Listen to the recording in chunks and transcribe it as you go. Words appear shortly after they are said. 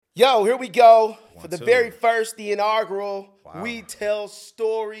Yo, here we go for the two. very first, the inaugural Wow. We Tell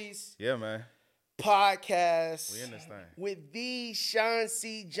Stories Yeah, man. podcast We in this thing. with the Sean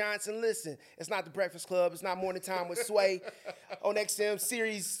C. Johnson. Listen, it's not the Breakfast Club. It's not Morning Time with Sway on XM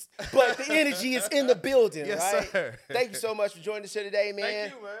series, but the energy is in the building, Yes, right? sir. Thank you so much for joining us here today, man.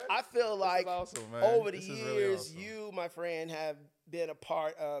 Thank you, man. I feel like awesome, man. over the This years, is really awesome. you, my friend, have been a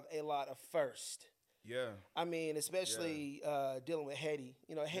part of a lot of firsts. Yeah. I mean, especially dealing with Hetty.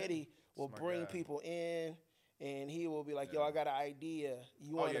 You know, Hetty will my bring guy. people in, and he will be like, "Yo, I got an idea.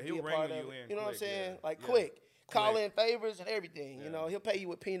 You want to be he'll a bring part you of in it?" You know what I'm quick, saying? yeah. Like Yeah. quick, call Quick. in favors and everything. You Yeah. know, he'll pay you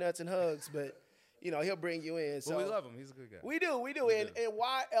with peanuts and hugs, but you know, he'll bring you in. So But we love him. He's a good guy. We do. And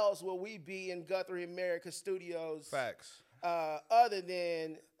why else will we be in Guthrie America Studios? Facts. Other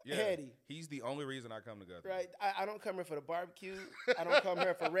than Yeah. Hetty. He's the only reason I come together. Right, I don't come here for the barbecue. I don't come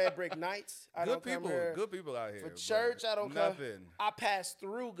here for Red Brick Nights. I Good don't come people. here Good people out here. for but church. I don't nothing. come. I pass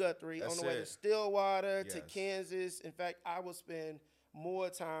through Guthrie on That's the way to it. Stillwater, to Yes. Kansas. In fact, I will spend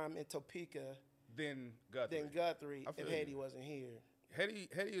more time in Topeka Then Guthrie. than Guthrie I if feel Hetty you. wasn't here. Hetty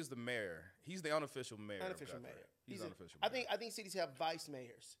is the mayor. He's the unofficial mayor. Unofficial of Guthrie. mayor. He's unofficial. I mayor. think cities have vice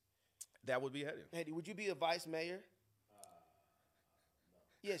mayors. that would be Hetty. Hetty, would you be a vice mayor?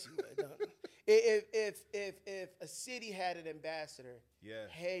 Yes, you would. No. If a city had an ambassador, Yeah.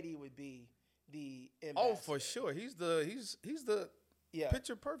 Hetty would be the ambassador. Oh, for sure. He's the Yeah.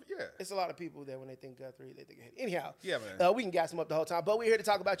 picture perfect. Yeah. It's a lot of people that when they think Guthrie, they think of Hetty. Anyhow, Yeah, man. we can gas them up the whole time, but we're here to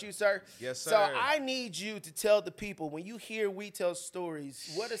talk about you, sir. Yes, So sir. I need you to tell the people, when you hear We Tell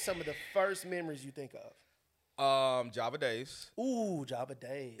Stories, what are some of the first memories you think of? Java Days Ooh, Java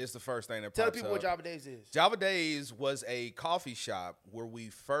Days. is the first thing that Tell the pops people up. what Java Days is. Java Days was a coffee shop where we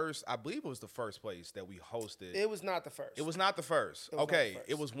first, I believe it was the first place that we hosted. It was not the first. It was not the first. was not the Okay, first.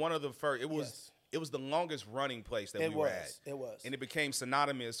 it was one of the first. It was Yes. it was the longest running place that It we were was. at. It was. And it became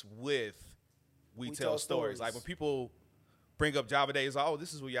synonymous with We We Tell Tell Stories. Stories. Like when people bring up Java Days, oh,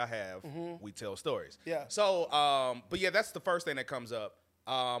 this is what y'all have. We Tell Stories. Mm-hmm. Yeah. So, but yeah, that's the first thing that comes up.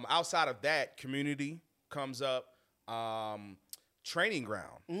 Outside of that, community comes up. Training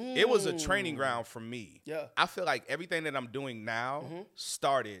ground. It was a training ground for me. Yeah. I feel like everything that I'm doing now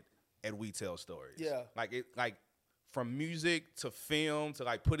started at We Tell Stories. Yeah. Like from music to film to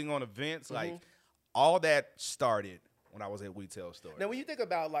like putting on events, Mm-hmm. like all that started when I was at We Tell Stories. Now, when you think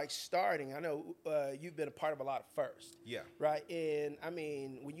about like starting, I know you've been a part of a lot of firsts. Yeah. Right. And I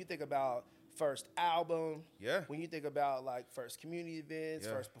mean, when you think about first album, Yeah. when you think about like first community events,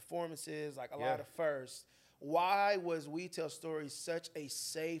 Yeah. first performances, like a Yeah. lot of firsts, why was We Tell Stories such a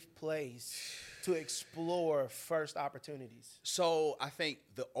safe place to explore first opportunities? So I think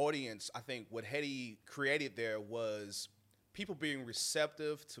the audience, what Hetty created there was people being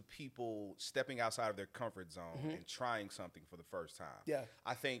receptive to people stepping outside of their comfort zone and trying something for the first time. Yeah.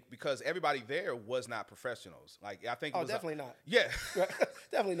 I think because everybody there was not professionals. Like I think it Oh, was definitely not. Yeah.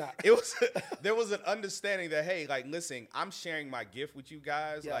 Definitely not. It was there was an understanding that, hey, like, listen, I'm sharing my gift with you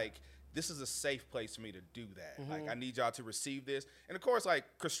guys. Yeah. Like, this is a safe place for me to do that. Like, I need y'all to receive this. And of course, like,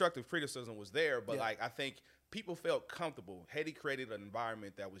 constructive criticism was there, but Yeah. like I think people felt comfortable. Hetty created an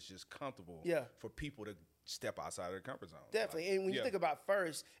environment that was just comfortable Yeah. for people to step outside of their comfort zone. Definitely. Like, And when you yeah. think about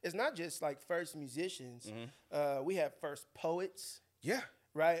first, it's not just like first musicians. We have first poets, Yeah.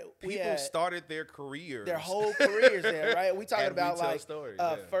 right? We People had started their careers. their whole careers there, right? We talking At about We Tell like Stories,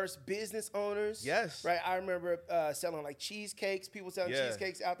 yeah. first business owners. Yes. Right. I remember selling like cheesecakes, people selling Yeah.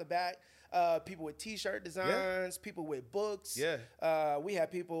 cheesecakes out the back. People with T-shirt designs, people with books. Yeah. We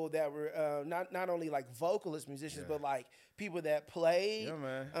had people that were not only like vocalist musicians, Yeah. but like people that played. Yeah,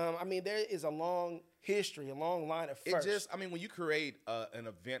 man. I mean, there is a long history, a long line of It first. just, I mean, when you create an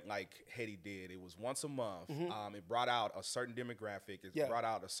event like Hetty did, it was once a month. It brought out a certain demographic. It Yeah. brought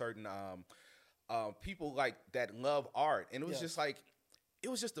out a certain people like that love art, and it was Yeah. just like, it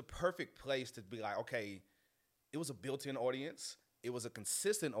was just the perfect place to be like, okay, it was a built-in audience. It was a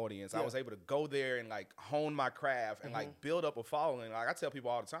consistent audience. I Yeah. was able to go there and like hone my craft and like build up a following. Like I tell people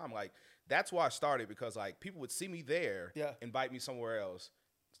all the time, like that's why I started, because like people would see me there, Yeah. invite me somewhere else.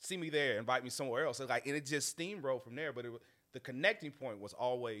 See me there, invite me somewhere else. So like, and it just steamrolled from there. But the connecting point was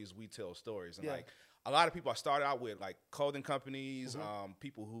always We Tell Stories. And Yeah. like a lot of people I started out with, like clothing companies,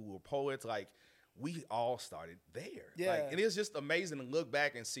 people who were poets, like we all started there. Yeah. Like, and it's just amazing to look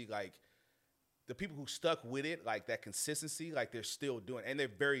back and see like the people who stuck with it, like that consistency, like they're still doing, and they're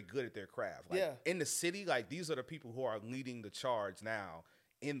very good at their craft. Like Yeah. in the city, like these are the people who are leading the charge now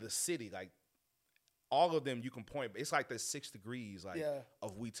in the city. Like all of them you can point, it's like the 6 degrees like Yeah.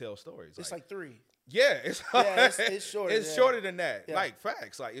 of We Tell Stories. It's like three. Yeah, it's shorter. It's shorter than that. Yeah. Like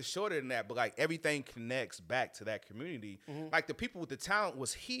facts, like it's shorter than that. But like everything connects back to that community. Like the people with the talent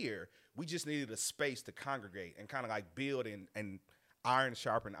was here. We just needed a space to congregate and kind of like build and iron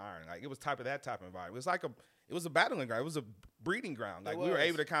sharpen iron. Like it was that type of environment. It was a battling ground. It was a breeding ground. Like we were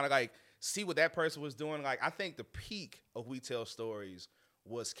able to kind of like see what that person was doing. Like I think the peak of We Tell Stories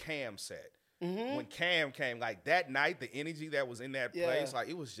was Cam's set. When Cam came, like that night, the energy that was in that place, like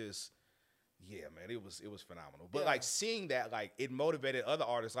it was just. Yeah, man, it was phenomenal. But like seeing that, like it motivated other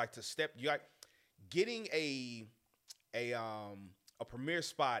artists like to step. You like getting a premiere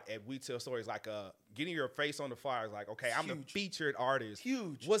spot at We Tell Stories, like getting your face on the flyer. Like, okay, I'm the featured artist.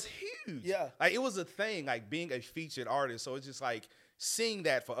 Was huge. Yeah, like it was a thing. Like being a featured artist. So it's just like seeing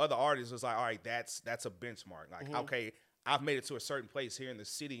that for other artists was like, all right, that's a benchmark. Like, okay, I've made it to a certain place here in the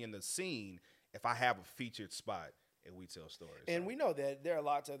city in the scene if I have a featured spot. And We Tell Stories. And we know that there are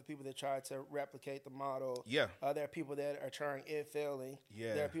lots of other people that try to replicate the model. Yeah. There are people that are trying and failing.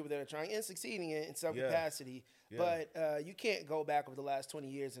 Yeah. There are people that are trying and succeeding in some capacity. Yeah. But you can't go back over the last 20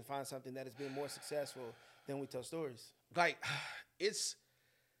 years and find something that has been more successful than We Tell Stories. Like,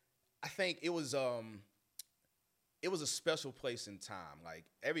 I think it was a special place in time. Like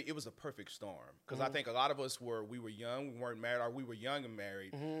it was a perfect storm because I think a lot of us we were young, we weren't married, or we were young and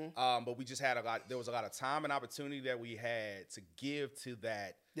married. But we just had there was a lot of time and opportunity that we had to give to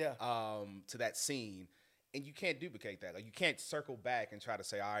that, to that scene, and you can't duplicate that. Like you can't circle back and try to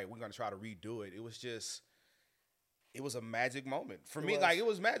say, all right, we're gonna try to redo it. It was a magic moment for me. Like it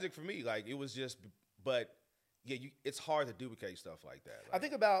was magic for me. Like it was just, but. Yeah, it's hard to duplicate stuff like that. Like, I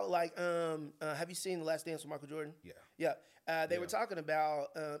think about have you seen The Last Dance with Michael Jordan? Yeah. They were talking about,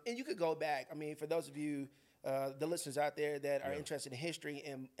 and you could go back. I mean, for those of you, the listeners out there that are interested in history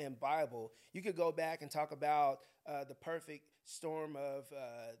and Bible, you could go back and talk about the perfect storm of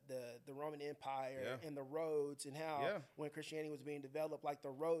the Roman Empire and the roads and how when Christianity was being developed, like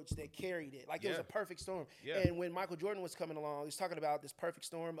the roads that carried it, like it was a perfect storm. And when Michael Jordan was coming along, he was talking about this perfect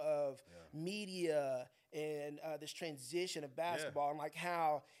storm of media and this transition of basketball and like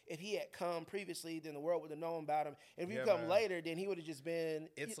how if he had come previously, then the world would have known about him. And if he come later, then he would have just been.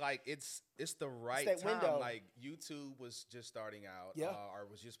 It's like it's the right time. Window. Like YouTube was just starting out, or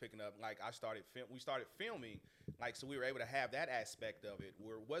was just picking up. Like we started filming, like so we were able to have that aspect of it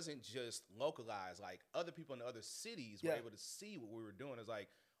where it wasn't just localized. Like other people in other cities were able to see what we were doing. It's like.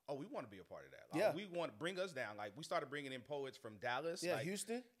 Oh, we want to be a part of that. Like, we want to bring us down. Like, we started bringing in poets from Dallas. Yeah, like,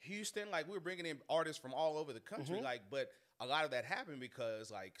 Houston. Like, we were bringing in artists from all over the country. Like, but a lot of that happened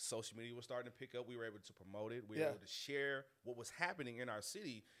because, like, social media was starting to pick up. We were able to promote it. We were able to share what was happening in our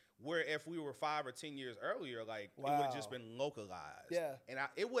city. Where if we were 5 or 10 years earlier, like, it would have just been localized. Yeah. And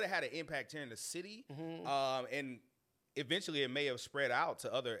it would have had an impact here in the city. And eventually it may have spread out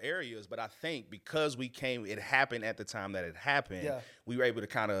to other areas, but I think because it happened at the time that it happened, we were able to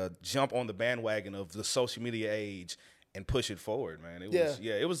kind of jump on the bandwagon of the social media age and push it forward, man.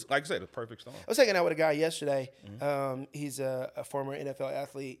 It was like I said, a perfect storm. I was hanging out with a guy yesterday. He's a former NFL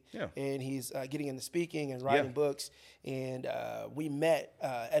athlete, and he's getting into speaking and writing books. And we met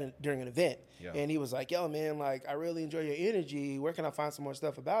during an event, and he was like, "Yo, man, like I really enjoy your energy. Where can I find some more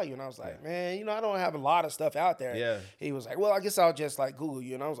stuff about you?" And I was like, "Man, I don't have a lot of stuff out there." Yeah. He was like, "Well, I guess I'll just like Google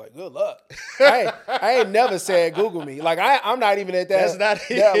you." And I was like, "Good luck." I ain't never said Google me. Like I'm not even at that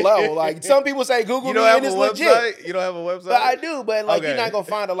level. Like some people say Google me, and it's legit. You don't have a website? But I do, but like you're not gonna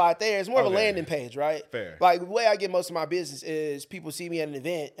find a lot there. It's more of a landing page, right? Fair. Like the way I get most of my business is people see me at an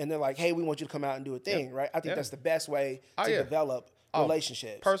event and they're like, "Hey, we want you to come out and do a thing," right? I think that's the best way to develop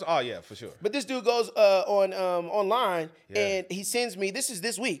relationships. For sure. But this dude goes online and he sends me.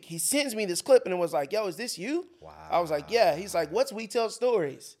 This week. He sends me this clip and it was like, "Yo, is this you?" Wow. I was like, "Yeah." He's like, "What's We Tell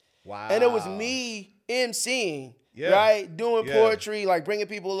Stories?" Wow. And it was me emceeing. Right, doing poetry, like bringing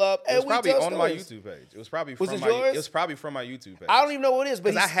people up. It was probably on my YouTube page. It was probably from yours? It was probably from my YouTube page. I don't even know what it is,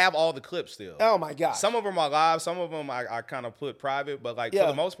 but I have all the clips still. Oh my god! Some of them are live, some of them I kind of put private, but like for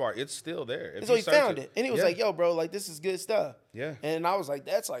the most part, it's still there. So he found it, and he was like, "Yo, bro, like this is good stuff." Yeah. And I was like,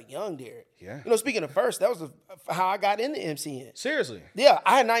 "That's like young Derek." Yeah. Speaking of first, that was how I got into MCing. Seriously. Yeah,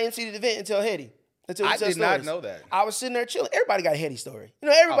 I had not MC'd the event until Hetty. I did not know that. I was sitting there chilling. Everybody got a Hetty story.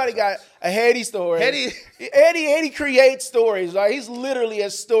 Everybody got a Hetty story. Hetty creates stories. Like he's literally a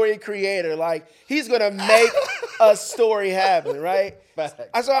story creator. Like he's gonna make a story happen, right?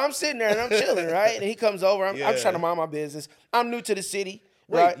 So I'm sitting there and I'm chilling, right? And he comes over. I'm just trying to mind my business. I'm new to the city.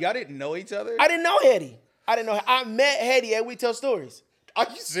 Wait, y'all didn't know each other? I didn't know Hetty. I met Hetty at We Tell Stories. Are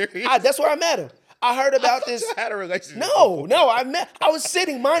you serious? That's where I met him. I heard about this. I had a relationship. No, I was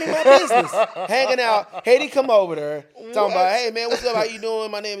sitting, minding my business, hanging out. Haiti come over there, talking about, hey man, what's up? How you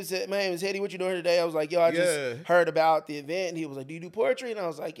doing? My name is Haiti. What you doing here today? I was like, yo, I just heard about the event. And he was like, do you do poetry? And I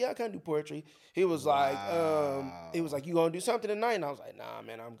was like, yeah, I kind of do poetry. He was like, you gonna do something tonight? And I was like, nah,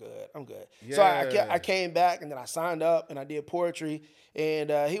 man, I'm good. Yeah. So I came back and then I signed up and I did poetry. And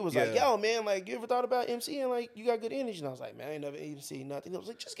he was like, yo, man, like, you ever thought about MCing? Like, you got good energy. And I was like, man, I ain't never even seen nothing. He was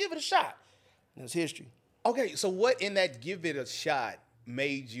like, just give it a shot. And it's history. Okay, so what in that give it a shot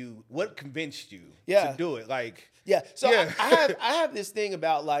what convinced you to do it? Like, so I have this thing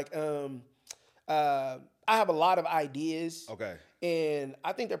about like, I have a lot of ideas. Okay. And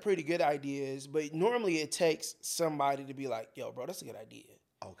I think they're pretty good ideas, but normally it takes somebody to be like, yo, bro, that's a good idea.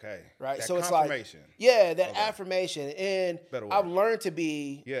 Okay. Right. That so it's confirmation. Like, affirmation. And I've learned to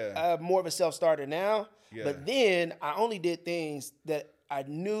be more of a self-starter now. Yeah. But then I only did things that I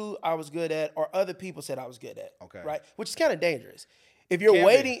knew I was good at or other people said I was good at. Okay. Right. Which is kind of dangerous. If you're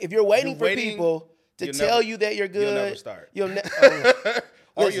waiting for people to tell you that you're good, you'll never start.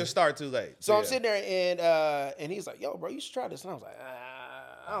 Or you'll start too late. So I'm sitting there and he's like, yo, bro, you should try this. And I was like,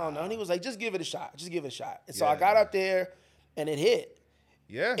 I don't know. And he was like, just give it a shot. And so I got up there and it hit.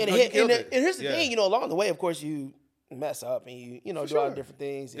 Yeah. And it hit. And here's the thing, along the way, of course, you mess up and you do all the different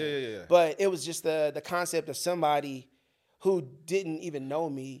things. Yeah. But it was just the concept of somebody who didn't even know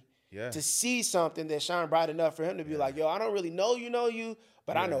me to see something that shined bright enough for him to be like, yo, I don't really know you,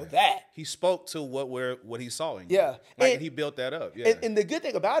 but I know that. He spoke to what he saw in you. Yeah. Like, and he built that up. Yeah. And the good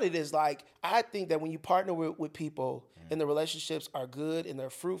thing about it is, like, I think that when you partner with people and the relationships are good and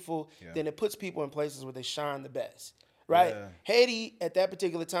they're fruitful, then it puts people in places where they shine the best. Right? Yeah. Haiti, at that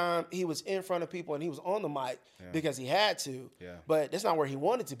particular time, he was in front of people and he was on the mic because he had to. Yeah. But that's not where he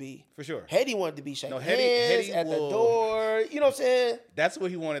wanted to be. For sure. Haiti wanted to be shaking hands at the door. You know what I'm saying? That's where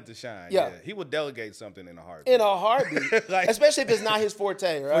he wanted to shine. Yeah. He would delegate something in a heartbeat. Like, especially if it's not his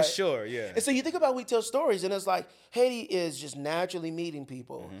forte, right? For sure, yeah. And so you think about We Tell Stories, and it's like Haiti is just naturally meeting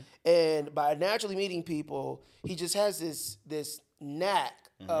people. And by naturally meeting people, he just has this knack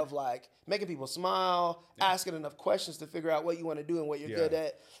of like making people smile, asking enough questions to figure out what you want to do and what you're good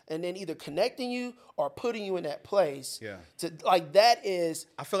at, and then either connecting you or putting you in that place. Yeah. To like that is.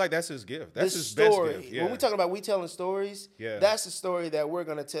 I feel like that's his gift. That's his story. Best gift. Yeah. When we talking about We Telling Stories, that's the story that we're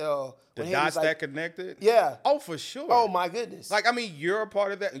gonna tell. The dots that connected. Yeah. Oh, for sure. Oh my goodness. Like, I mean, you're a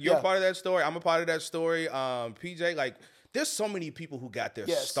part of that. You're a part of that story. I'm a part of that story. PJ, like, there's so many people who got their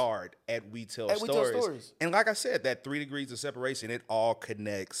start at We Tell Stories. And like I said, that 3 degrees of separation, it all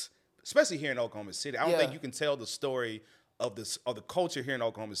connects, especially here in Oklahoma City. I don't think you can tell the story of the culture here in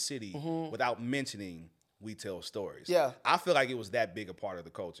Oklahoma City without mentioning We Tell Stories. Yeah. I feel like it was that big a part of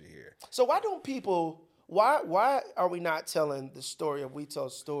the culture here. So why are we not telling the story of We Tell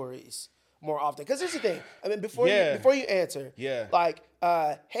Stories more often? Because here's the thing. I mean, before you answer, like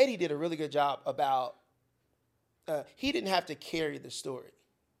Haiti did a really good job about he didn't have to carry the story.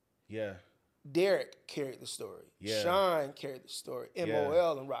 Yeah. Derek carried the story. Yeah. Sean carried the story.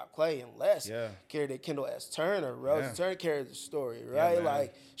 MOL and Rob Clay and Les carried it. Kendall S. Turner, Rose Turner carried the story, right? Yeah,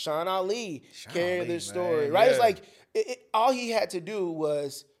 like Sean Ali carried the story, right? It's like all he had to do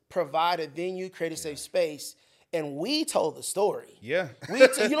was provide a venue, create a safe space, and we told the story. Yeah. You know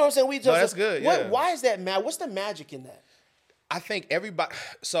what I'm saying? We told that's good. Yeah. Why is that mad? What's the magic in that? I think everybody.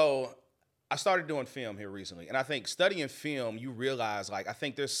 So I started doing film here recently, and I think studying film, you realize, like, I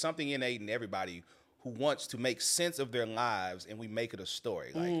think there's something innate in everybody who wants to make sense of their lives, and we make it a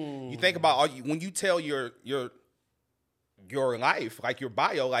story. Like, you think about when you tell your life, like your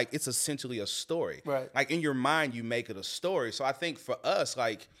bio, like, it's essentially a story. Right. Like, in your mind, you make it a story. So I think for us,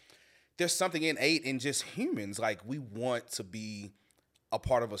 like, there's something innate in just humans. Like, we want to be a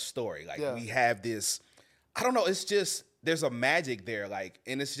part of a story. Like, we have this, I don't know, it's just, there's a magic there. Like,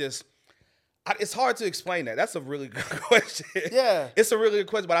 and it's just, it's hard to explain that. That's a really good question. Yeah. It's a really good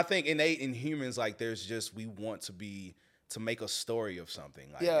question, but I think innate in humans, like, there's just, we want to make a story of something.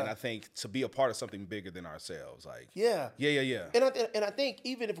 Like, and I think to be a part of something bigger than ourselves. Like, yeah. And I think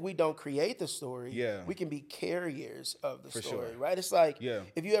even if we don't create the story, we can be carriers of the story, right? It's like,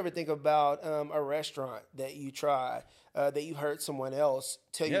 if you ever think about a restaurant that you try, that you heard someone else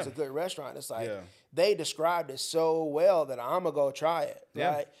tell you it's a good restaurant, it's like, they described it so well that I'm going to go try it,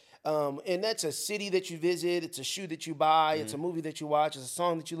 right? And that's a city that you visit. It's a shoe that you buy. It's a movie that you watch. It's a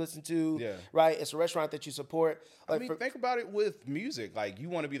song that you listen to. Right? It's a restaurant that you support. Like, I mean, think about it with music. Like, you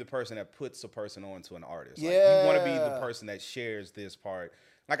want to be the person that puts a person on to an artist. Like, you want to be the person that shares this part.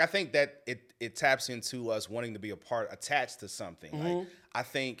 Like, I think that it taps into us wanting to be a part attached to something. Like, I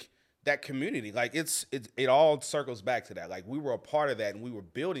think that community. Like it all circles back to that. Like we were a part of that and we were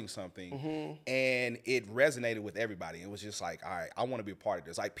building something and it resonated with everybody. It was just like, all right, I want to be a part of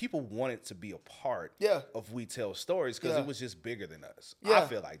this. Like people wanted to be a part of We Tell Stories because it was just bigger than us. I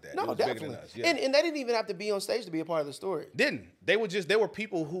feel like that. No, it was definitely. bigger than us. Yeah. And they didn't even have to be on stage to be a part of the story. They were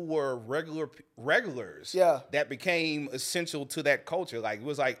people who were regulars that became essential to that culture. Like it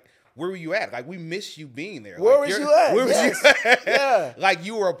was like, where were you at? Like, we miss you being there. Where like, was you at? Where was you at? Yeah. Like,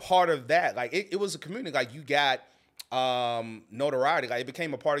 you were a part of that. Like, it was a community. Like, you got notoriety. Like, it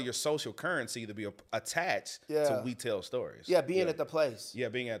became a part of your social currency to be attached to We Tell Stories. Yeah, being at the place. Yeah,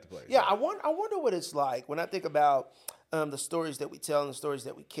 being at the place. Yeah, I wonder what it's like when I think about the stories that we tell and the stories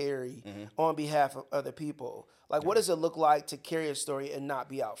that we carry on behalf of other people. Like, what does it look like to carry a story and not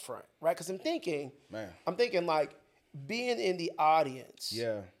be out front, right? Because I'm thinking like being in the audience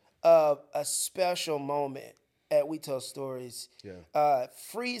of a special moment at We Tell Stories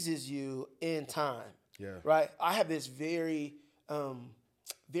freezes you in time, right? I have this very,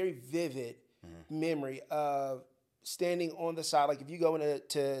 very vivid memory of standing on the side. Like if you go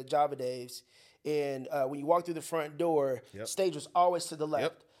into Java Dave's and when you walk through the front door, stage was always to the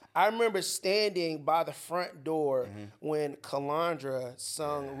left. I remember standing by the front door when Calandra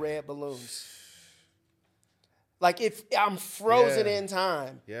sung Red Balloons. Like if I'm frozen in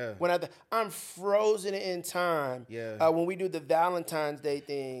time. Yeah. When I'm frozen in time. Yeah. When we do the Valentine's Day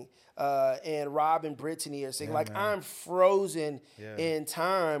thing, and Rob and Brittany are singing, I'm frozen in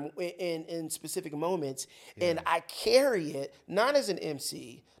time in specific moments, and I carry it not as an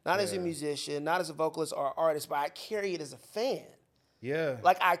MC, not as a musician, not as a vocalist or artist, but I carry it as a fan. Yeah.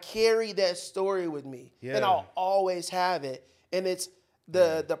 Like I carry that story with me, and I'll always have it, and it's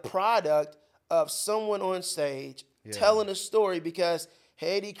the product of someone on stage telling a story because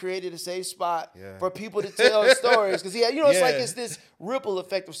Hedy created a safe spot for people to tell stories because it's like it's this ripple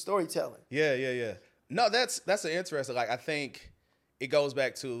effect of storytelling. Yeah. No, that's an interesting. Like I think it goes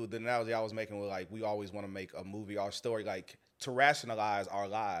back to the analogy I was making with like we always want to make a movie or story like to rationalize our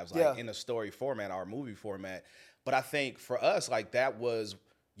lives like in a story format or movie format. But I think for us like that was.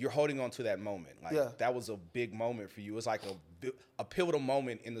 You're holding on to that moment. Like that was a big moment for you. It's like a pivotal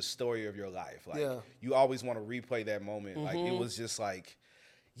moment in the story of your life. Like you always want to replay that moment. Like it was just like,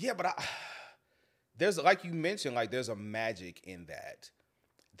 but there's like you mentioned, like there's a magic in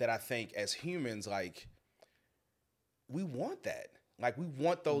that I think as humans, like we want that. Like we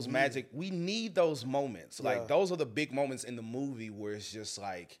want those magic. We need those moments. Like those are the big moments in the movie where it's just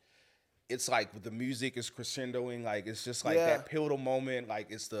like, it's like the music is crescendoing, like it's just like that pivotal moment, like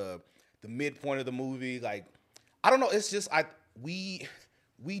it's the midpoint of the movie. Like I don't know, it's just we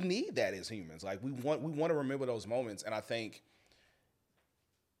need that as humans. Like we want to remember those moments, and I think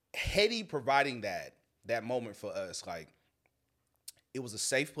Hedy providing that moment for us, like it was a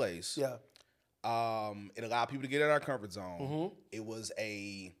safe place. Yeah. It allowed people to get out of our comfort zone. It was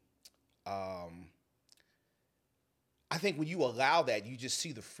I think when you allow that, you just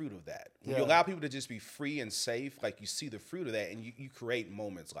see the fruit of that. When you allow people to just be free and safe, like you see the fruit of that, and you create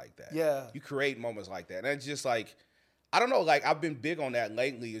moments like that. Yeah. You create moments like that. And it's just like, I don't know, like I've been big on that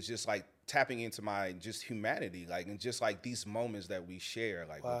lately. It's just like tapping into my just humanity, like, and just like these moments that we share,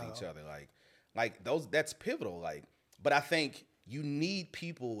 like with each other. Like those, that's pivotal. Like, but I think you need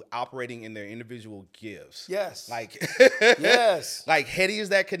people operating in their individual gifts. Yes. Like, yes. Like Hedy is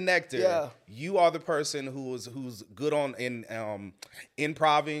that connector. Yeah. You are the person who's good on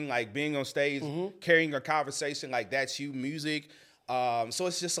improving, like being on stage, carrying a conversation. Like that's you, music. So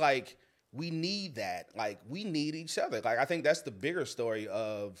it's just like we need that. Like we need each other. Like I think that's the bigger story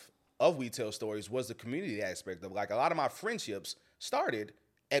of We Tell Stories was the community aspect of like a lot of my friendships started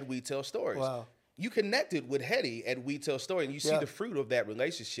at We Tell Stories. Wow. You connected with Hedy at We Tell Story, and you see the fruit of that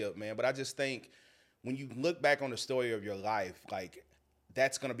relationship, man. But I just think when you look back on the story of your life, like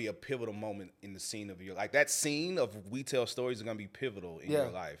that's gonna be a pivotal moment in the scene of your life. That scene of We Tell Stories is gonna be pivotal in your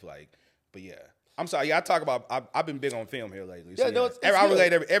life. Like, but I'm sorry. I talk about. I've been big on film here lately. So no, it's I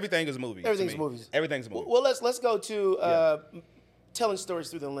relate everything is movies. Everything's movies. Everything's movies. Well, let's go to telling stories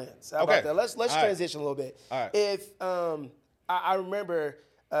through the lens. How about that? Let's transition a little bit. All right. If I remember.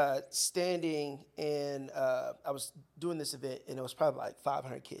 Standing and I was doing this event and it was probably like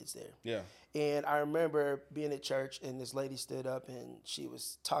 500 kids there. Yeah. And I remember being at church and this lady stood up and she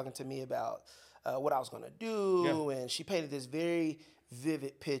was talking to me about what I was going to do. And she painted this very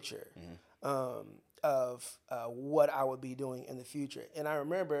vivid picture of what I would be doing in the future. And I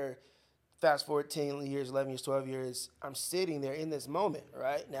remember fast forward 10 years, 11 years, 12 years, I'm sitting there in this moment,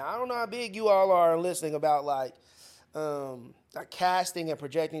 right? Now, I don't know how big you all are listening about like casting and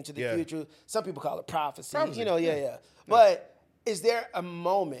projecting to the future. Some people call it prophecy. But is there a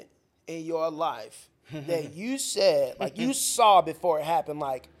moment in your life that you said, like you saw before it happened,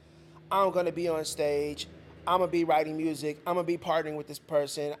 like, I'm going to be on stage, I'm going to be writing music, I'm going to be partnering with this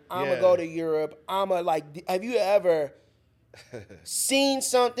person, I'm going to go to Europe, I'm going to, like, have you ever seen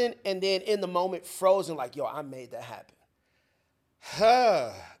something and then in the moment frozen, like, yo, I made that happen?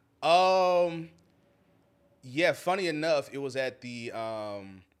 Yeah, funny enough, it was at the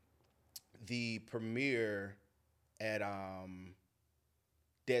premiere at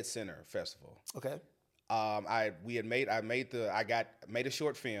Dead Center Festival. Okay. I made a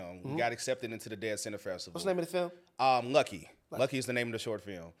short film. We got accepted into the Dead Center Festival. What's the name of the film? Lucky. Lucky is the name of the short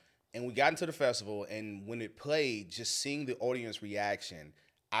film. And we got into the festival, and when it played, just seeing the audience reaction,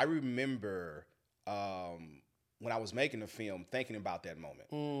 I remember when I was making the film, thinking about that moment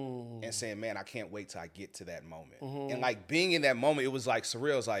and saying, man, I can't wait till I get to that moment. And like being in that moment, it was like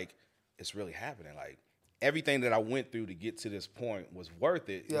surreal. It's like, it's really happening. Like everything that I went through to get to this point was worth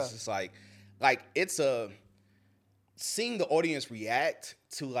it. Yeah. It's just like it's seeing the audience react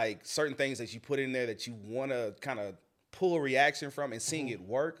to like certain things that you put in there that you want to kind of pull a reaction from and seeing it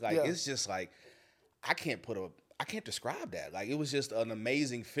work. Like, it's just like, I can't describe that. Like, it was just an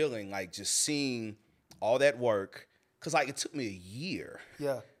amazing feeling. Like just seeing all that work. Cause like, it took me a year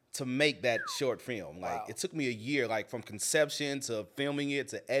to make that short film. Like it took me a year, like from conception to filming it,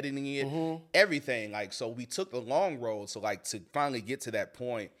 to editing it, everything. Like, so we took the long road. So like to finally get to that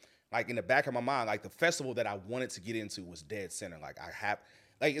point, like in the back of my mind, like the festival that I wanted to get into was Dead Center. Like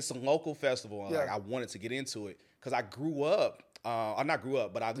it's a local festival, and like I wanted to get into it because I grew up. I not grew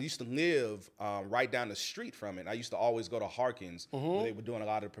up, but I used to live right down the street from it. I used to always go to Harkins where they were doing a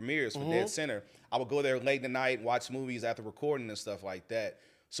lot of premieres for Dead Center. I would go there late in the night, watch movies after recording and stuff like that.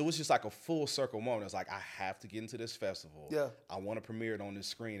 So it's just like a full circle moment. It's like, I have to get into this festival. Yeah. I want to premiere it on this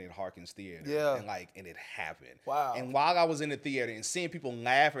screen at Harkins Theater. Yeah. And it happened. Wow. And while I was in the theater and seeing people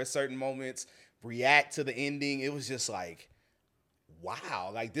laugh at certain moments, react to the ending, it was just like,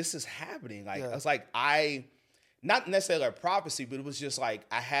 wow, like this is happening. Like it's like not necessarily a prophecy, but it was just like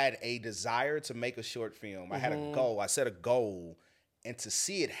I had a desire to make a short film. I had a goal. I set a goal, and to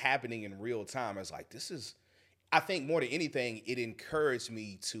see it happening in real time, I was like, this is. I think more than anything, it encouraged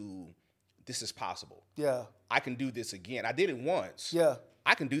me to, this is possible. Yeah. I can do this again. I did it once. Yeah.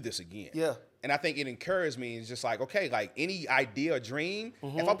 I can do this again. Yeah. And I think it encouraged me. It's just like, okay, like any idea or dream,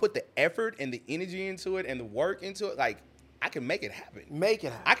 if I put the effort and the energy into it and the work into it, like I can make it happen. Make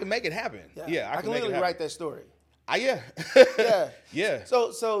it happen. I can make it happen. Yeah. I can literally write that story. Yeah. Yeah.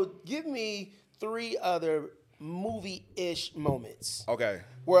 So give me 3 other movie-ish moments. Okay.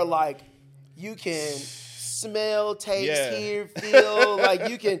 Where like you can smell, taste, hear, feel. Like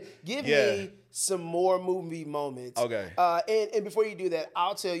you can give me some more movie moments. Okay. And before you do that,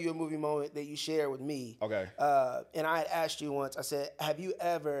 I'll tell you a movie moment that you shared with me. Okay. And I had asked you once, I said, have you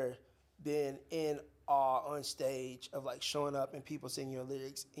ever been in awe on stage of like showing up and people singing your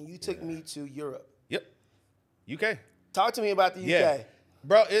lyrics? And you took me to Europe. Yep. UK. Talk to me about the UK. Yeah.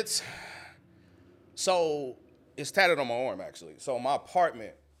 Bro, it's tatted on my arm actually. So my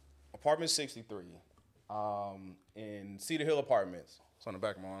apartment 63. In Cedar Hill Apartments. It's on the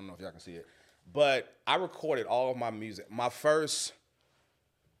back of my arm. I don't know if y'all can see it. But I recorded all of my music. My first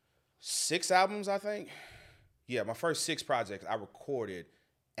 6 albums, I think. Yeah, my first 6 projects I recorded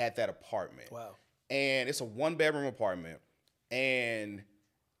at that apartment. Wow. And it's a 1-bedroom apartment. And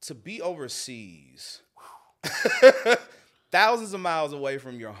to be overseas, thousands of miles away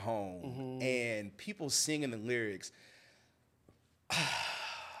from your home, and people singing the lyrics,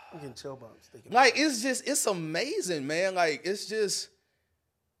 I'm getting chill bumps. Like, it's amazing, man. Like, it's just,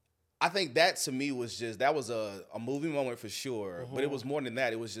 I think that to me was a movie moment for sure. But it was more than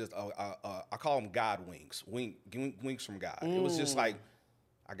that. It was just, I call them God winks. Winks from God. It was just like,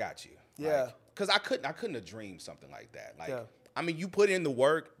 I got you. Yeah. Like, because I couldn't have dreamed something like that. Like, I mean, you put in the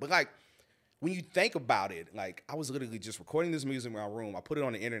work, but like, when you think about it, like, I was literally just recording this music in my room. I put it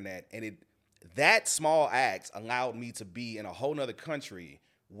on the internet, and that small act allowed me to be in a whole nother country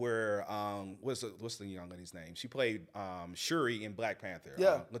where what's the young lady's name? She played Shuri in Black Panther.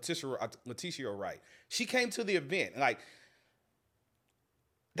 Yeah, Letitia Wright. She came to the event. Like,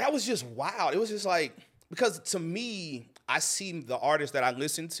 that was just wild. It was just like, because to me, I see the artists that I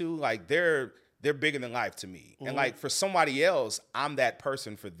listen to, like they're bigger than life to me. And like for somebody else, I'm that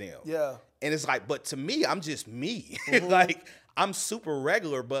person for them. Yeah. And it's like, but to me, I'm just me. Like, I'm super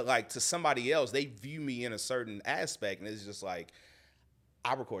regular, but like to somebody else, they view me in a certain aspect, and it's just like,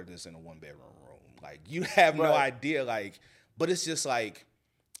 I recorded this in a 1-bedroom room. Like, you have no idea, like, but it's just like,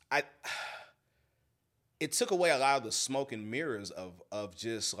 it took away a lot of the smoke and mirrors of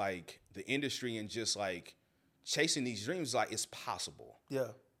just like the industry and just like chasing these dreams. Like, it's possible. Yeah.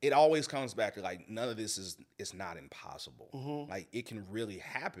 it always comes back to like none of this it's not impossible. Like it can really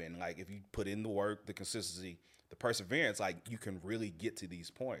happen. Like if you put in the work, the consistency, the perseverance, like you can really get to these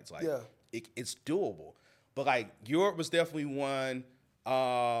points. Like it's doable. But like Europe was definitely one.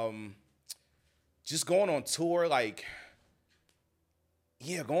 Just going on tour, like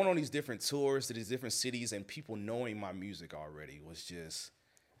going on these different tours to these different cities and people knowing my music already was just.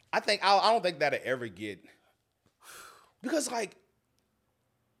 I don't think that'll ever get because like.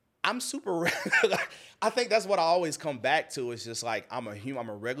 I'm super. I think that's what I always come back to. It's just like I'm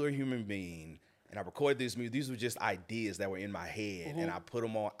a regular human being, and I recorded this music. These were just ideas that were in my head, and I put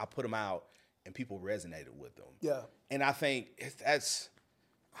them out, and people resonated with them. Yeah. And I think that's.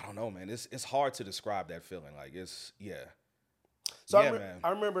 I don't know, man. It's hard to describe that feeling. Like it's So I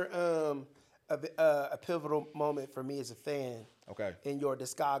remember a pivotal moment for me as a fan. Okay. In your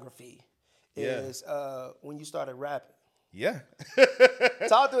discography, is when you started rapping. Yeah.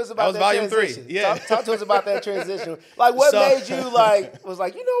 Talk to us about that volume transition. 3. Yeah. Talk to us about that transition. Like, what made you was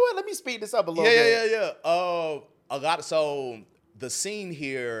like, you know what? Let me speed this up a little bit. Yeah. So the scene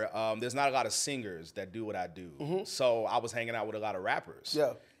here, there's not a lot of singers that do what I do. So I was hanging out with a lot of rappers.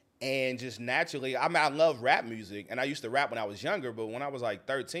 Yeah. And just naturally, I love rap music, and I used to rap when I was younger, but when I was like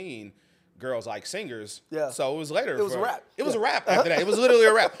 13, girls like singers. Yeah. So it was later. It was a rap. It was a rap after that. It was literally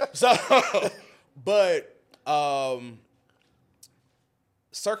a rap. So, but.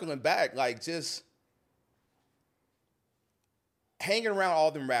 Circling back, like just hanging around all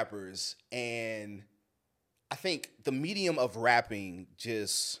them rappers, and I think the medium of rapping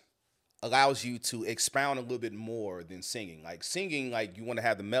just allows you to expound a little bit more than singing. Like singing, like you want to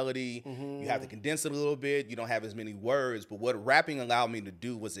have the melody, you have to condense it a little bit, you don't have as many words, but what rapping allowed me to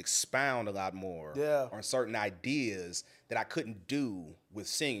do was expound a lot more on certain ideas that I couldn't do with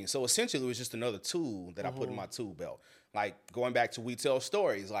singing. So essentially it was just another tool that I put in my tool belt. Like going back to We Tell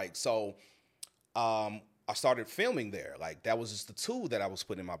Stories, like so I started filming there. Like that was just the tool that I was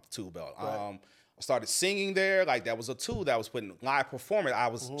putting in my tool belt. Right. I started singing there. Like that was a tool that I was putting live performance. I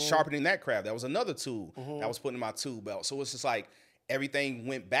was sharpening that craft. That was another tool that I was putting in my tool belt. So it's just like everything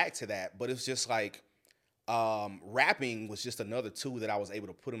went back to that. But it's just like rapping was just another tool that I was able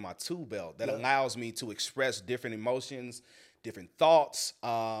to put in my tool belt that allows me to express different emotions, different thoughts.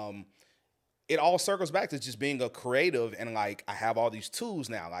 It all circles back to just being a creative, and like I have all these tools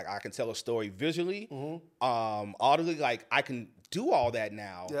now. Like I can tell a story visually, audibly. Like I can do all that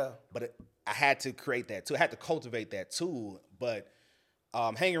now. Yeah. But I had to create that tool. I had to cultivate that tool. But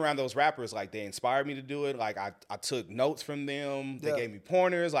hanging around those rappers, like they inspired me to do it. Like I took notes from them. They gave me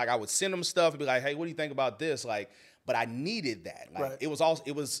pointers. Like I would send them stuff and be like, "Hey, what do you think about this?" Like, but I needed that. Like it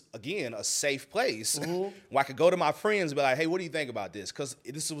was again a safe place where I could go to my friends and be like, "Hey, what do you think about this?" Because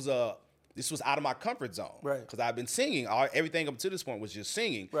this was out of my comfort zone. Right. Because I've been singing. Everything up to this point was just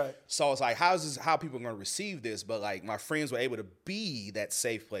singing. Right. So it's like, how people are going to receive this? But like my friends were able to be that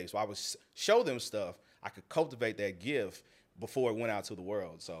safe place where I would show them stuff. I could cultivate that gift before it went out to the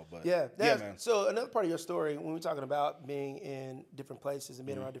world. So, but yeah, man. So another part of your story, when we're talking about being in different places and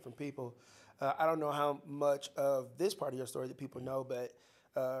being around different people, I don't know how much of this part of your story that people know, but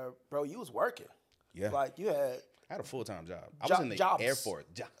bro, you was working. Yeah. Like you had. I had a full-time job. I was in the Air Force.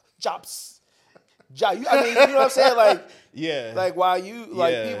 Jobs. I mean, you know what I'm saying? Like, like while you,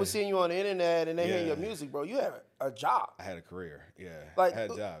 people seeing you on the internet and they hear your music, bro, you had a job. I had a career. Yeah. Like, I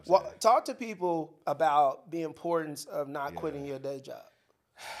had jobs. Well, talk to people about the importance of not quitting your day job.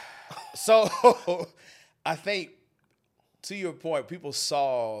 So, I think to your point, people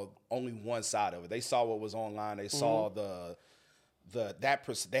saw only one side of it. They saw what was online. They saw they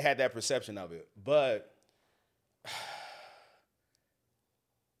had that perception of it, but.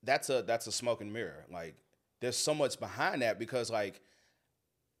 That's a smoke and mirror. Like, there's so much behind that because, like,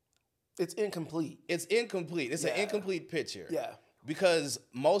 it's incomplete. It's incomplete. It's an incomplete picture. Yeah. Because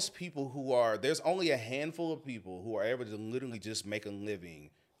most people there's only a handful of people who are able to literally just make a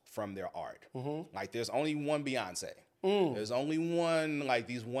living from their art. Like, there's only one Beyonce. There's only one, like,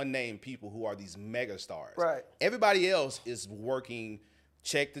 these one-name people who are these mega stars. Right. Everybody else is working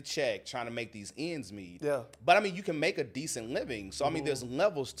check to check, trying to make these ends meet. Yeah. But I mean, you can make a decent living. So I mean, there's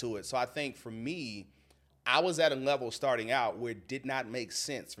levels to it. So I think for me, I was at a level starting out where it did not make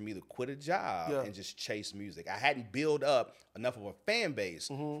sense for me to quit a job and just chase music. I hadn't built up enough of a fan base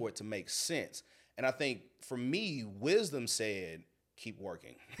for it to make sense. And I think for me, wisdom said, keep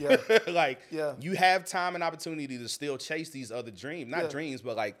working. Yeah. You have time and opportunity to still chase these other dreams. Not dreams,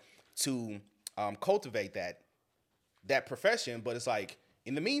 but like to cultivate that profession. But it's like,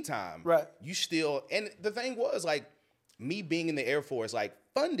 in the meantime, you still, and the thing was, like, me being in the Air Force, like,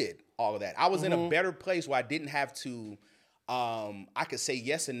 funded all of that. I was in a better place where I didn't have to I could say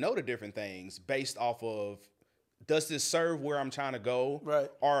yes and no to different things based off of, does this serve where I'm trying to go? Right.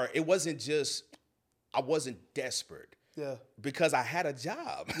 Or it wasn't just, I wasn't desperate. Yeah. Because I had a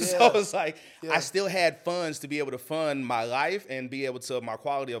job. Yeah. So it's like, Yeah. I still had funds to be able to fund my life and be able to, my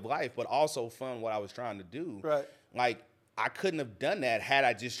quality of life, but also fund what I was trying to do. Right. Like, I couldn't have done that had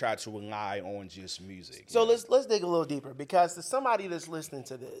I just tried to rely on just music. So let's dig a little deeper, because there's somebody that's listening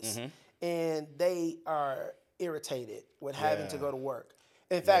to this and they are irritated with having to go to work.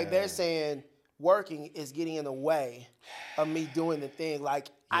 In fact, they're saying working is getting in the way of me doing the thing. Like,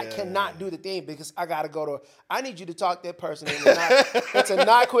 I cannot do the thing because I got to go to. I need you to talk that person into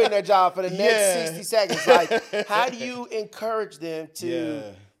not quitting their job for the next 60 seconds. Like, how do you encourage them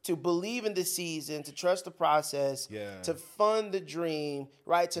to believe in the season, to trust the process, to fund the dream,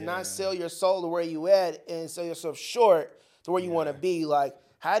 right? To not sell your soul to where you at and sell yourself short to where you want to be. Like,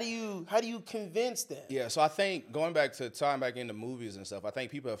 how do you convince them? Yeah, so I think going back to tying back into movies and stuff, I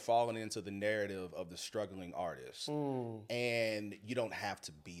think people have fallen into the narrative of the struggling artist, and you don't have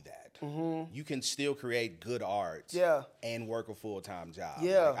to be that. You can still create good art, and work a full-time job.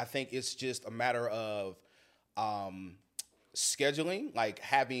 Yeah, like, I think it's just a matter of scheduling, like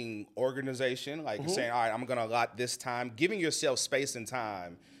having organization, like saying, all right, I'm gonna allot this time, giving yourself space and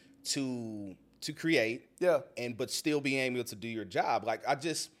time to create, but still being able to do your job. Like,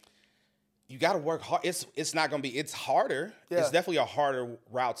 you got to work hard. It's not gonna be. It's harder. It's definitely a harder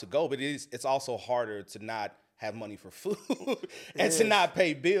route to go, but it's also harder to not have money for food and to not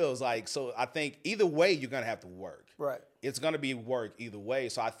pay bills. Like, so I think either way you're gonna have to work. Right. It's gonna be work either way.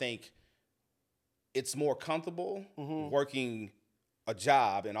 So I think it's more comfortable working a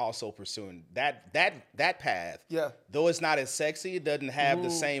job and also pursuing that path. Yeah. Though it's not as sexy, it doesn't have the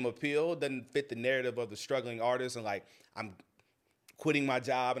same appeal, doesn't fit the narrative of the struggling artist, and like, I'm quitting my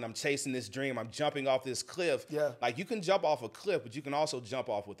job and I'm chasing this dream, I'm jumping off this cliff. Yeah. Like, you can jump off a cliff, but you can also jump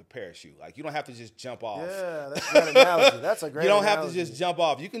off with a parachute. Like, you don't have to just jump off. Yeah, that's a great analogy. That's a great You don't analogy. have to just jump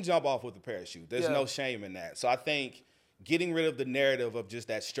off. You can jump off with a parachute. There's no shame in that. So I think getting rid of the narrative of just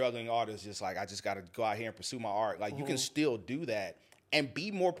that struggling artist, just like, I just got to go out here and pursue my art. Like, you can still do that and be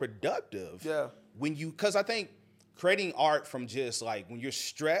more productive. Yeah. Because I think creating art from just like, when you're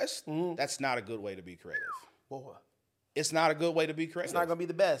stressed, that's not a good way to be creative. Boy. It's not a good way to be creative. It's not going to be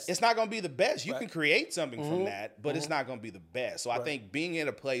the best. It's not going to be the best. You can create something from that, but it's not going to be the best. So I think being in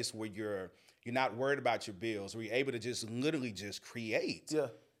a place where you're not worried about your bills, where you're able to just literally just create. Yeah.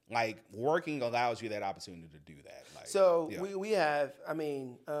 Like, working allows you that opportunity to do that. Like, so we have,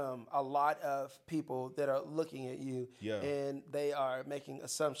 a lot of people that are looking at you, and they are making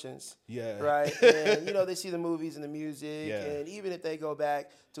assumptions, right? And they see the movies and the music, and even if they go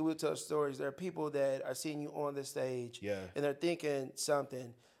back to We'll Tell Stories, there are people that are seeing you on the stage, and they're thinking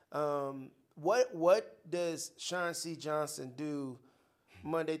something. What does Sean C. Johnson do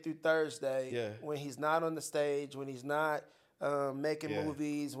Monday through Thursday when he's not on the stage, when he's not making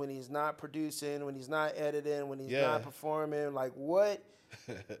movies, when he's not producing, when he's not editing, when he's not performing? Like, what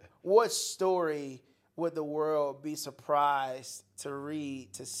story would the world be surprised to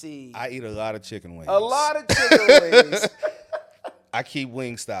read, to see? I eat a lot of chicken wings. A lot of chicken wings. I keep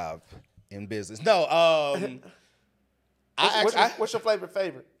Wingstop in business. No, what's your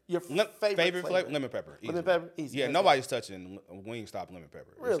favorite? Your favorite flavor? Lemon pepper. Easy. Lemon pepper? Easy. Yeah, nobody's touching Wingstop lemon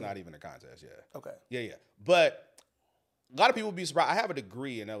pepper. Really? It's not even a contest, Okay. Yeah. But a lot of people be surprised. I have a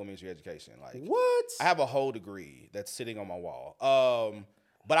degree in elementary education. Like, what? I have a whole degree that's sitting on my wall.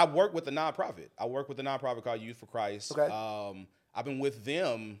 But I work with a nonprofit. I work with a nonprofit called Youth for Christ. Okay. I've been with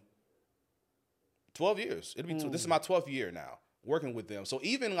them 12 years. This is my 12th year now, working with them. So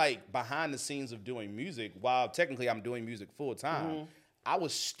even like behind the scenes of doing music, while technically I'm doing music full time, I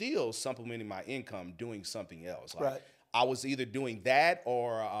was still supplementing my income doing something else. Like, right. I was either doing that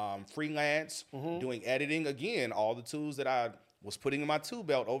or freelance, doing editing. Again, all the tools that I was putting in my tool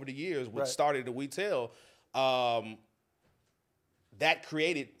belt over the years, which started at We Tell, that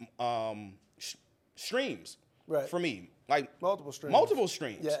created streams for me. Like, multiple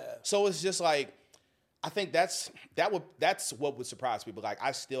streams. Yeah. So it's just like, I think that's what would surprise people. Like,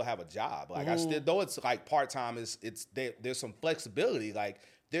 I still have a job. Like, I still, though it's like part-time, there's some flexibility. Like,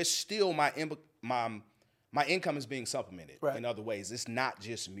 there's still my income is being supplemented in other ways. It's not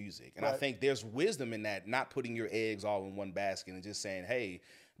just music. And I think there's wisdom in that, not putting your eggs all in one basket and just saying, hey,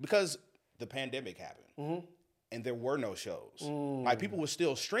 because the pandemic happened and there were no shows. Like, people were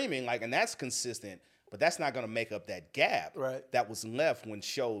still streaming, like, and that's consistent, but that's not going to make up that gap that was left when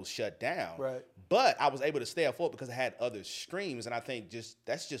shows shut down. Right. But I was able to stay afloat because I had other streams, and I think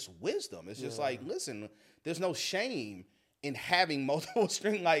that's just wisdom. It's just like, listen, there's no shame in having multiple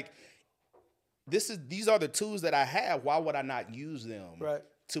streams. Like, these are the tools that I have. Why would I not use them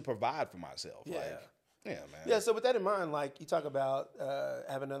to provide for myself? Yeah. Like, yeah, man. Yeah, so with that in mind, like you talk about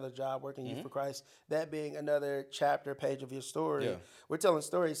having another job, working Youth for Christ, that being another chapter, page of your story. Yeah. We're telling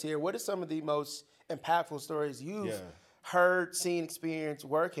stories here. What are some of the most impactful stories you've heard, seen, experienced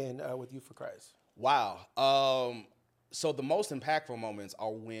working with Youth for Christ? Wow. So the most impactful moments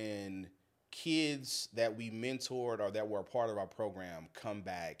are when kids that we mentored or that were a part of our program come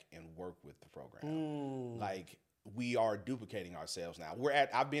back and work with the program. Like, we are duplicating ourselves now.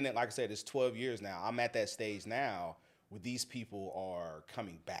 I've been at, like I said, it's 12 years now. I'm at that stage now where these people are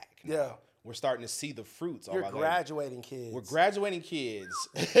coming back now. Yeah. We're starting to see the fruits. You're graduating kids. We're graduating kids.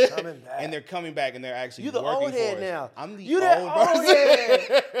 Coming back. And they're coming back and they're actually working for us. You're the old head now. I'm the old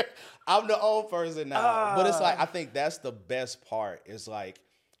person. I'm the old person now. But it's like, I think that's the best part. It's like,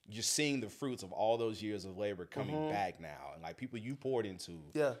 you're seeing the fruits of all those years of labor coming back now. And like people you poured into,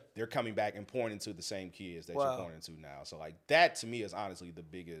 they're coming back and pouring into the same kids that you're pouring into now. So like that to me is honestly the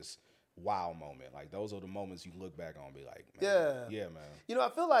biggest wow moment. Like those are the moments you look back on and be like, man, yeah, man. You know, I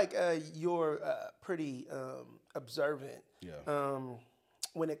feel like you're pretty observant. Yeah.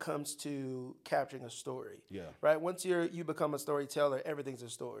 When it comes to capturing a story. Yeah. Right? Once you become a storyteller, everything's a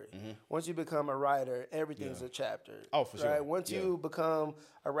story. Once you become a writer, everything's a chapter. Oh, for sure. Once you become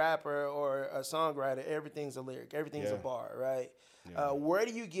a rapper or a songwriter, everything's a lyric. Everything's a bar, right? Yeah. Where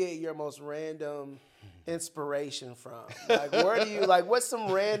do you get your most random inspiration from? Like, where do you what's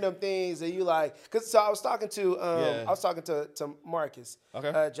some random things that you like? Cause I was talking to Marcus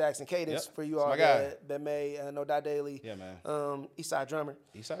Jackson Cadence for you all that may know Die Daily. Yeah, man. Eastside drummer.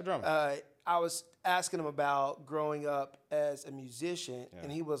 I was asking him about growing up as a musician,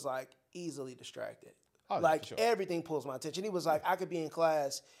 and he was like easily distracted. Oh, like sure. Everything pulls my attention. He was like, I could be in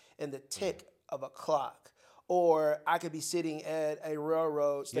class and the tick of a clock. Or I could be sitting at a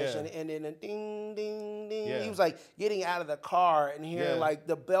railroad station and then a ding, ding, ding. Yeah. He was like getting out of the car and hearing like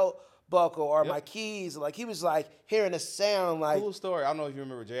the belt buckle or my keys. Like he was like hearing a sound like. Cool story. I don't know if you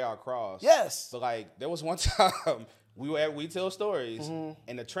remember J.R. Cross. Yes. But like there was one time we were at We Tell Stories and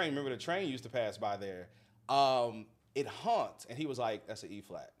the train, remember the train used to pass by there. It honked and he was like, that's an E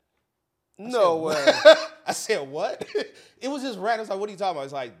flat. No way. I said, what? It was just random. It's like, what are you talking about?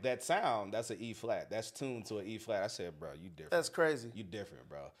 It's like, that sound, that's an E flat. That's tuned to an E flat. I said, bro, you different. That's crazy. You different,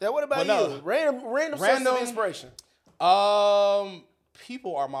 bro. Yeah, what about you? Random source of inspiration.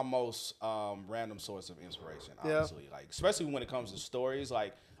 People are my most random source of inspiration, honestly. Like, especially when it comes to stories,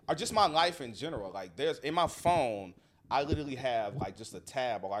 like, or just my life in general. Like, there's, in my phone, I literally have, like, just a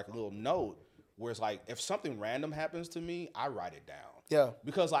tab or, like, a little note where it's like, if something random happens to me, I write it down. Yeah.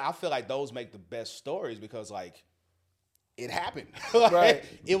 Because like I feel like those make the best stories because like it happened.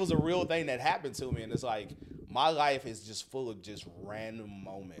 It was a real thing that happened to me. And it's like my life is just full of just random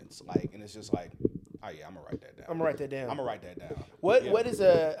moments. Like, and it's just like, oh yeah, I'm gonna write that down. I'm gonna write that down. What is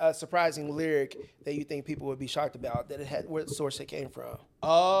a surprising lyric that you think people would be shocked about that it had what source it came from?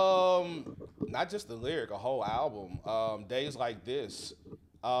 Not just the lyric, a whole album. Days Like This.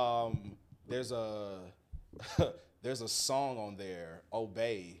 There's a song on there,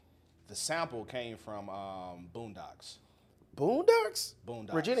 Obey. The sample came from Boondocks. Boondocks?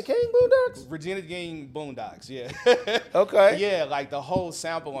 Boondocks. Regina King Boondocks? Regina King Boondocks, yeah. Okay. Yeah, like the whole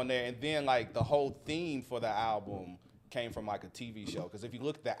sample on there, and then like the whole theme for the album came from like a TV show. Because if you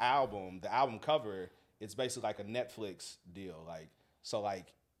look at the album cover, it's basically like a Netflix deal. Like, so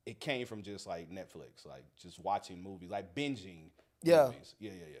like it came from just like Netflix, like just watching movies, like binging movies. Yeah.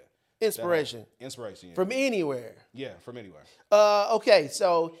 Inspiration. Yeah. From anywhere. Yeah, from anywhere. Okay,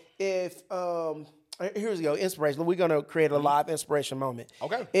 so if here's we go, inspiration. We're gonna create a live inspiration moment.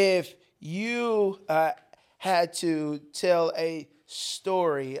 Okay. If you had to tell a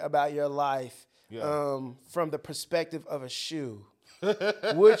story about your life from the perspective of a shoe,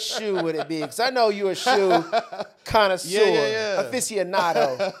 which shoe would it be? Because I know you're a shoe connoisseur,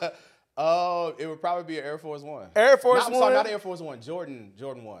 aficionado. It would probably be an Air Force One. Air Force One? Sorry, not Air Force One. Jordan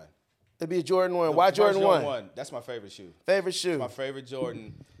 1. It'd be a Jordan 1. Why Jordan 1? That's my favorite shoe. Favorite shoe. It's my favorite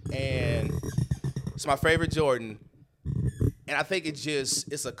Jordan. And it's my favorite Jordan. And I think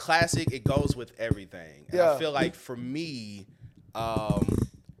it's a classic. It goes with everything. And I feel like for me,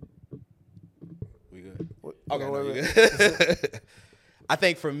 we good? Okay, no, you good. I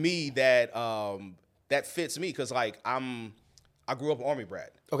think for me that that fits me because like I grew up an Army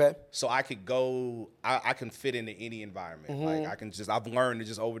brat. Okay. So I could go, I can fit into any environment. Like I've learned to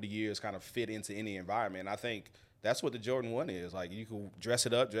just over the years kind of fit into any environment. And I think that's what the Jordan 1 is. Like you can dress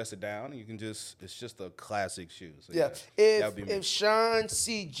it up, dress it down, and you can it's just a classic shoe. So If Sean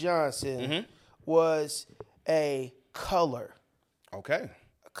C. Johnson was a color. Okay.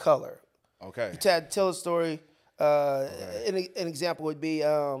 A color. Okay. You had to tell a story. An example would be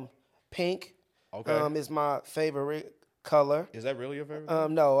pink. Okay. Is my favorite color. Is that really your favorite?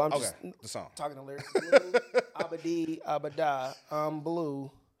 No, I'm just the song. talking the lyrics. Blue, abadi, abada. I'm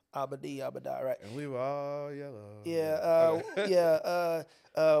blue, abadi, abada. Right. And we were all yellow. Yeah.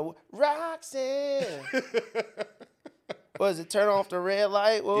 Roxanne. What was it? Turn off the red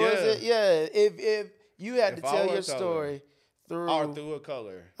light. What was it? Yeah. If you had to tell your story through a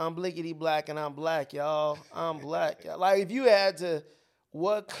color. I'm blickety black and I'm black, y'all. I'm black. Y'all. Like if you had to,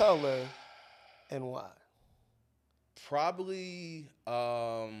 what color and why? Probably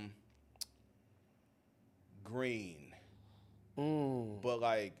green. But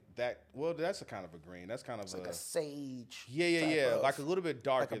like that, well, that's a kind of a green. That's kind of like a sage. Yeah. Like a little bit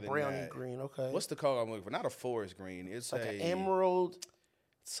darker like a than brownie that. green, okay. What's the color I'm looking for? Not a forest green. It's like an emerald.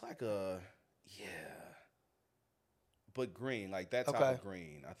 It's like but green, like that type of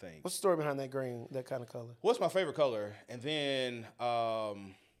green, I think. What's the story behind that green, that kind of color? What's my favorite color? And then I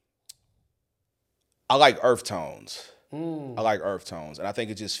like earth tones. I like earth tones, and I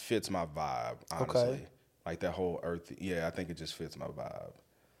think it just fits my vibe, honestly. Okay. Like that whole earth, I think it just fits my vibe.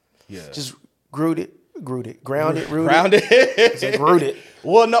 Yeah. Just grounded, rooted. Grounded. It's rooted.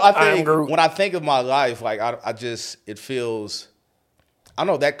 Well, no, I think when I think of my life, like I just, it feels, I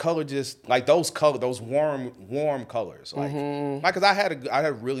don't know, that color just, like those warm colors. Like, cause I had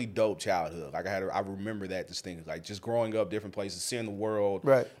a really dope childhood. Like I remember that distinctly. Like just growing up different places, seeing the world.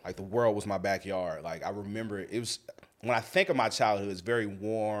 Right. Like the world was my backyard. Like I remember it was, when I think of my childhood, it's very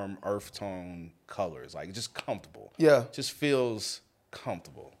warm, earth tone colors. Like, it's just comfortable. Yeah. Just feels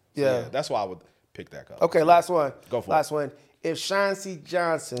comfortable. So, yeah. That's why I would pick that color. Okay, last one. Go for last one. If Sean C.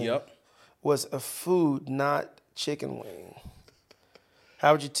 Johnson was a food, not chicken wing,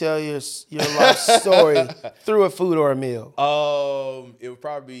 how would you tell your life story through a food or a meal? It would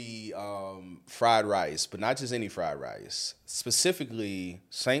probably be fried rice, but not just any fried rice. Specifically,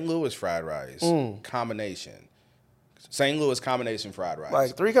 St. Louis fried rice combination. St. Louis combination fried rice.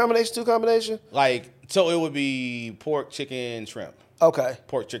 Like 3 combination, 2 combination? Like, so it would be pork, chicken, shrimp. Okay.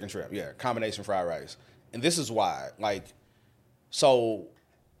 Pork, chicken, shrimp. Yeah, combination fried rice. And this is why. Like, so,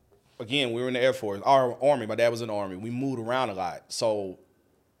 again, we were in the Air Force. Our Army, my dad was in the Army. We moved around a lot. So,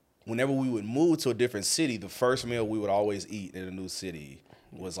 whenever we would move to a different city, the first meal we would always eat in a new city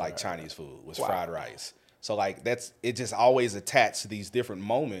was like Chinese food, was fried rice. So, like, it just always attached to these different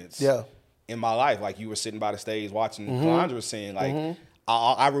moments. Yeah. In my life, like you were sitting by the stage watching Calandra sing, like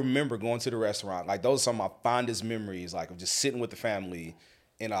I remember going to the restaurant. Like those are some of my fondest memories, like of just sitting with the family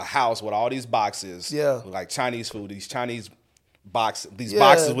in a house with all these boxes, with like Chinese food, these Chinese boxes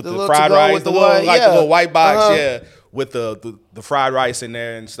with the fried rice, the little white box, with the fried rice in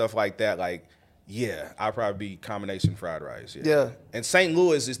there and stuff like that. Like, I'd probably be combination fried rice. Yeah. And St.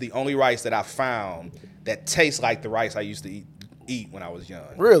 Louis is the only rice that I found that tastes like the rice I used to eat when I was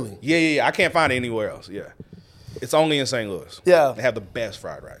young. Really? Yeah. I can't find it anywhere else. Yeah. It's only in St. Louis. Yeah. They have the best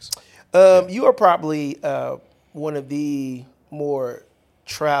fried rice. You are probably one of the more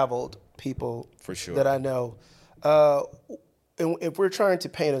traveled people for sure that I know. And if we're trying to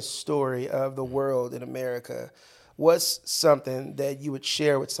paint a story of the world in America, what's something that you would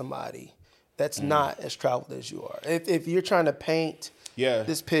share with somebody that's not as traveled as you are? If you're trying to paint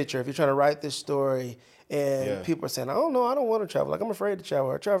this picture, if you're trying to write this story, and people are saying, I don't know, I don't want to travel. Like, I'm afraid to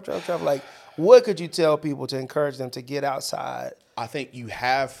travel. Or travel. Like, what could you tell people to encourage them to get outside? I think you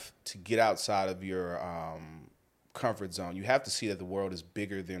have to get outside of your comfort zone. You have to see that the world is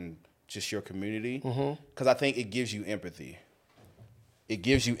bigger than just your community. Because I think it gives you empathy.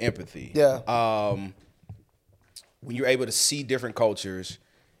 Yeah. When you're able to see different cultures,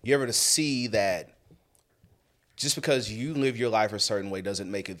 you're able to see that just because you live your life a certain way doesn't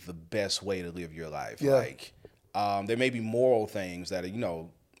make it the best way to live your life. Yeah. Like, there may be moral things that are,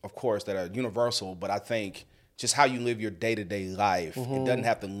 of course, that are universal, but I think just how you live your day-to-day life, it doesn't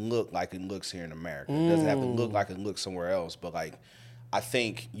have to look like it looks here in America. It doesn't have to look like it looks somewhere else. But, like, I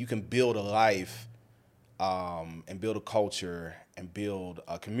think you can build a life and build a culture and build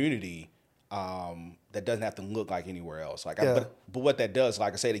a community that doesn't have to look like anywhere else. Like, but what that does,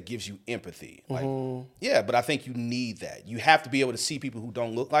 like I said, it gives you empathy. Like, but I think you need that. You have to be able to see people who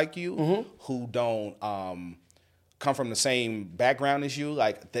don't look like you, who don't come from the same background as you.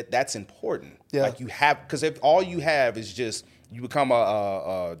 Like that's important. Yeah. Like you have, because if all you have is just you become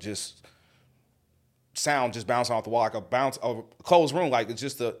a just sound just bouncing off the wall, like a closed room. Like it's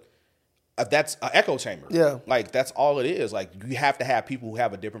just that's an echo chamber. Yeah. Like that's all it is. Like you have to have people who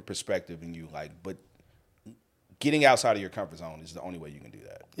have a different perspective than you. Like, but getting outside of your comfort zone is the only way you can do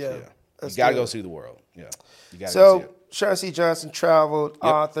that. Yeah. You got to go see the world. Yeah. You got to go see Sean C. Johnson traveled,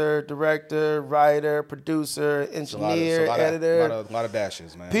 author, director, writer, producer, engineer, editor. A lot of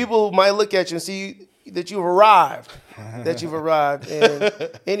dashes, man. People might look at you and see that you've arrived. And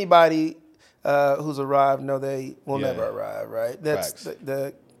anybody who's arrived know they will never arrive, right? That's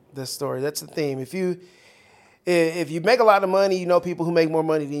the story. That's the theme. If you make a lot of money, you know people who make more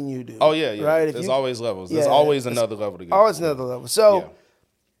money than you do. Oh, yeah. Right? There's always levels. There's always another level to get. Always another level. So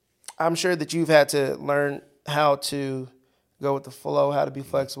I'm sure that you've had to learn how to go with the flow, how to be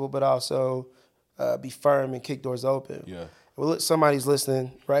flexible, but also be firm and kick doors open. Yeah. Well, somebody's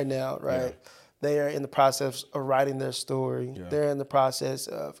listening right now, right? Yeah. They are in the process of writing their story. Yeah. They're in the process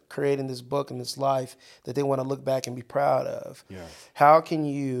of creating this book and this life that they want to look back and be proud of. Yeah. How can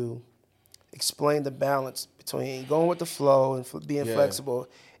you explain the balance between going with the flow and being flexible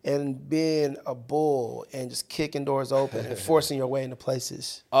and being a bull and just kicking doors open and forcing your way into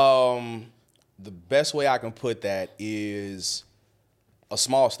places? The best way I can put that is a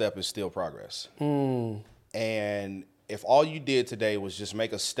small step is still progress. And if all you did today was just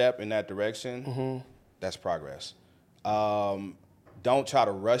make a step in that direction, that's progress. Don't try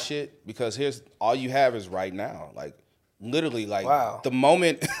to rush it, because all you have is right now. Like, literally, like the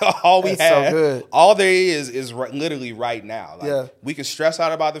moment, all we have, all there is literally right now. Like, we can stress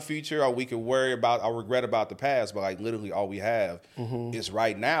out about the future, or we can worry about or regret about the past, but like literally all we have is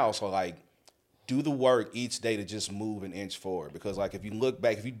right now. So like, do the work each day to just move an inch forward. Because like, if you look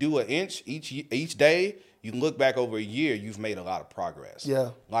back, if you do an inch each day, you can look back over a year, you've made a lot of progress. Yeah.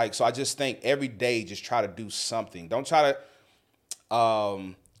 Like, so I just think every day, just try to do something. Don't try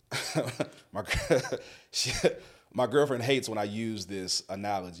to, my girlfriend hates when I use this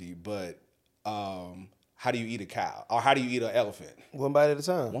analogy, but how do you eat a cow? Or how do you eat an elephant? One bite at a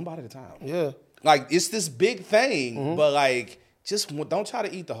time. One bite at a time. Yeah. Like, it's this big thing, but like, just don't try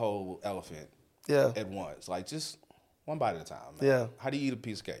to eat the whole elephant at once. Like, just one bite at a time, man. Yeah. How do you eat a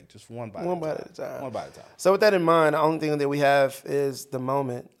piece of cake? Just one bite at a time. One bite at a time. So with that in mind, the only thing that we have is the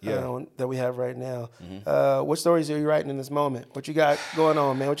moment that we have right now. What stories are you writing in this moment? What you got going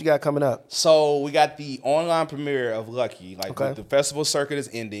on, man? What you got coming up? So we got the online premiere of Lucky. Like, the festival circuit is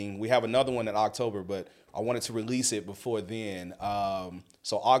ending. We have another one in October, but I wanted to release it before then.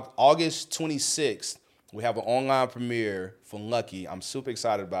 So August 26th, we have an online premiere for Lucky. I'm super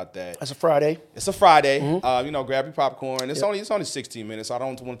excited about that. That's a Friday. It's a Friday. Grab your popcorn. It's only 16 minutes. So I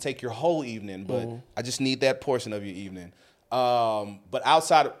don't want to take your whole evening, but I just need that portion of your evening. But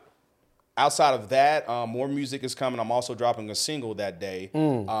outside of that, more music is coming. I'm also dropping a single that day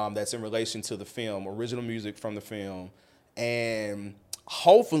that's in relation to the film, original music from the film. And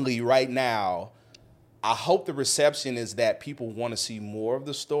hopefully right now, I hope the reception is that people want to see more of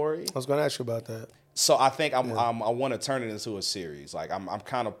the story. I was going to ask you about that. So I think I want to turn it into a series. Like, I'm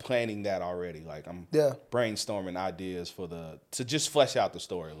kind of planning that already. Like, I'm brainstorming ideas to just flesh out the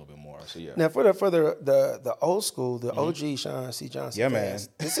story a little bit more. So yeah. Now for the old school, the OG Sean C. Johnson. Yeah, man.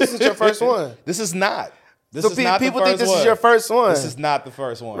 This isn't your first one. This is not. People think this is your first one. This is not the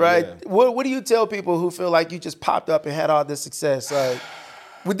first one. Right. Yeah. What do you tell people who feel like you just popped up and had all this success? Like,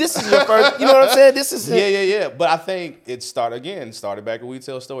 well, this is your first, you know what I'm saying? This is Yeah. But I think it started back at We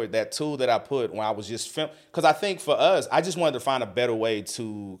Tell Story. That tool that I put when I was just filming, because I think for us, I just wanted to find a better way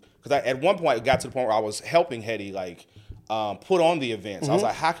to, because at one point it got to the point where I was helping Hetty put on the events. I was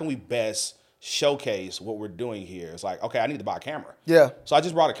like, how can we best showcase what we're doing here? It's like, okay, I need to buy a camera. Yeah. So I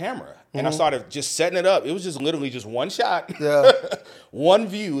just brought a camera and I started just setting it up. It was just literally just one shot, one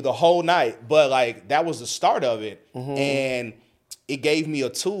view the whole night. But like, that was the start of it. And it gave me a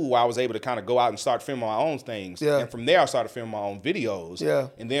tool where I was able to kind of go out and start filming my own things. Yeah. And from there, I started filming my own videos. Yeah.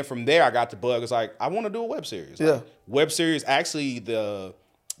 And then from there, I got the bug. It's like, I want to do a web series. Yeah. Like, web series, actually, the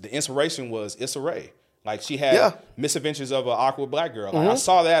inspiration was Issa Rae. Like, she had Misadventures of an Awkward Black Girl. Like, I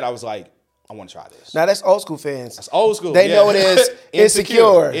saw that. I was like, I want to try this. Now, that's old school fans. That's old school. They know it is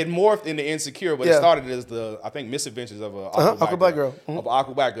Insecure. It morphed into Insecure, but it started as I think, Misadventures of an Awkward Black Girl. Of an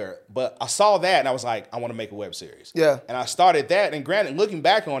Awkward Black Girl. But I saw that, and I was like, I want to make a web series. Yeah. And I started that, and granted, looking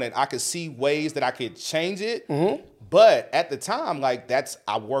back on it, I could see ways that I could change it. But at the time, like,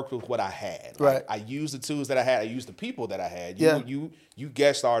 I worked with what I had. Like, right. I used the tools that I had. I used the people that I had. You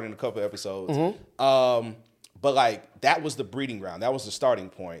guest starred in a couple episodes. But like, that was the breeding ground. That was the starting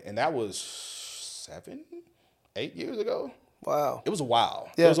point. And that was 8 years ago. Wow. It was a while.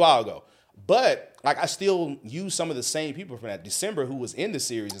 Yeah. It was a while ago. But like, I still use some of the same people from that. December, who was in the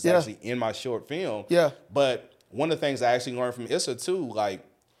series, is actually in my short film. Yeah. But one of the things I actually learned from Issa too, like,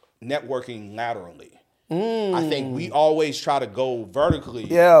 networking laterally. I think we always try to go vertically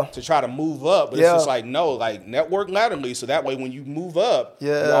Yeah. to try to move up, but Yeah. it's just like, no, like network laterally. So that way when you move up,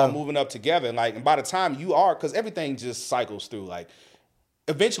 Yeah. you're all moving up together. And by the time you are, because everything just cycles through. Like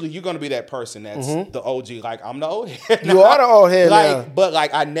eventually you're going to be that person that's the OG. Like I'm the old head. You are the old head now. But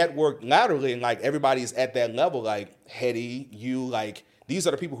like I network laterally and like everybody's at that level. Like Hetty, you, like these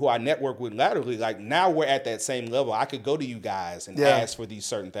are the people who I network with laterally. Like now we're at that same level. I could go to you guys and ask for these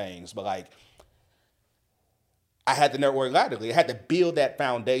certain things, but like I had to network laterally. I had to build that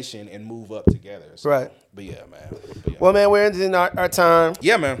foundation and move up together. So, Right. But yeah, man. Well, man, we're ending our time.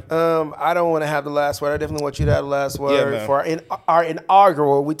 Yeah, man. I don't want to have the last word. I definitely want you to have the last word Yeah, man. for our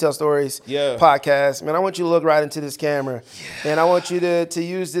inaugural We Tell Stories podcast. Man, I want you to look right into this camera. And I want you to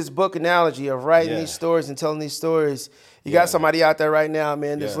use this book analogy of writing these stories and telling these stories. You got somebody out there right now,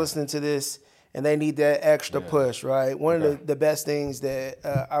 man, that's listening to this, and they need that extra push, right? One of the best things that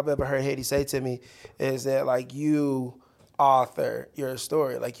I've ever heard Hetty say to me is that, like, you author your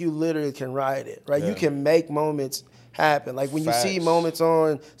story. Like, you literally can write it, right? You can make moments happen. Like, when you see moments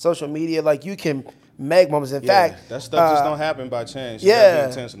on social media, like, you can make moments. In fact, that stuff just don't happen by chance. You gotta be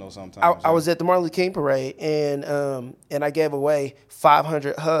intentional sometimes. I was at the Martin Luther King parade, and I gave away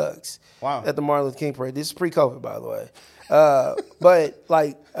 500 hugs at the Martin Luther King parade. This is pre-COVID, by the way. But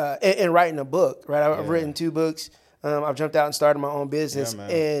like, and writing a book, right? I've written 2 books. I've jumped out and started my own business,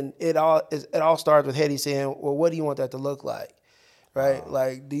 and it all starts with Hetty saying, "Well, what do you want that to look like?" Right?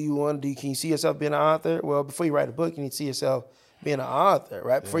 Like, can you see yourself being an author? Well, before you write a book, you need to see yourself being an author,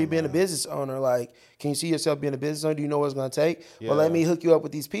 right? Before you being a business owner, like, can you see yourself being a business owner? Do you know what it's going to take? Well, let me hook you up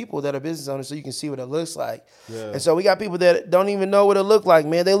with these people that are business owners so you can see what it looks like. And so we got people that don't even know what it look like,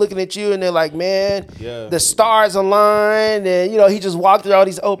 man. They're looking at you and they're like, man, the stars aligned, and, you know, he just walked through all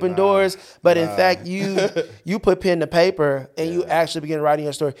these open doors. But in fact, you put pen to paper and you actually begin writing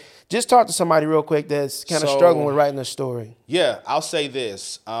your story. Just talk to somebody real quick that's kind of struggling with writing a story. Yeah, I'll say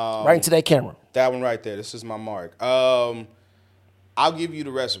this. Right into that camera. That one right there. This is my mark. I'll give you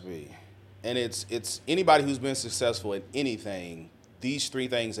the recipe. And it's anybody who's been successful at anything, these 3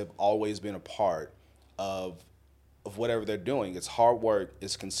 things have always been a part of whatever they're doing. It's hard work,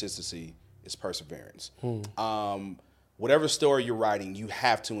 it's consistency, it's perseverance. Whatever story you're writing, you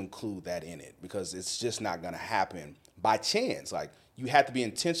have to include that in it because it's just not going to happen by chance. Like, you have to be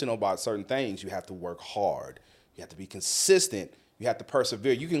intentional about certain things. You have to work hard. You have to be consistent. You have to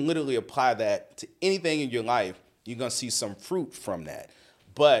persevere. You can literally apply that to anything in your life. You're going to see some fruit from that.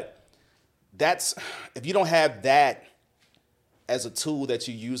 But if you don't have that as a tool that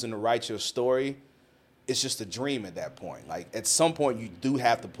you're using to write your story, it's just a dream at that point. Like, at some point, you do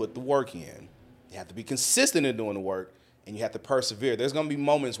have to put the work in. You have to be consistent in doing the work, and you have to persevere. There's going to be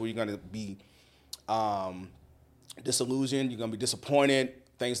moments where you're going to be disillusioned. You're going to be disappointed.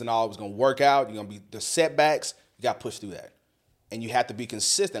 Things are not always going to work out. You're going to be the setbacks. You got to push through that. And you have to be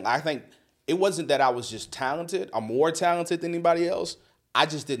consistent. I think it wasn't that I was just talented. I'm more talented than anybody else. I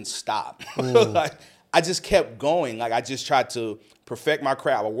just didn't stop. Like, I just kept going. Like, I just tried to perfect my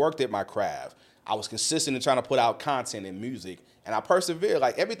craft. I worked at my craft. I was consistent in trying to put out content and music, and I persevered.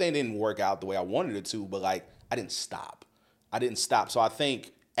 Like, everything didn't work out the way I wanted it to, but like, I didn't stop. So I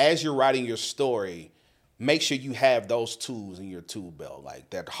think as you're writing your story, make sure you have those tools in your tool belt, like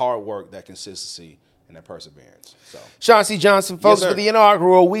that hard work, that consistency, and that perseverance. So, Sean C. Johnson, folks, for the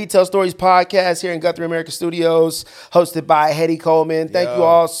inaugural We Tell Stories podcast here in Guthrie America Studios, hosted by Hetty Coleman. Thank you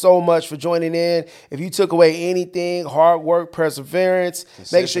all so much for joining in. If you took away anything, hard work, perseverance,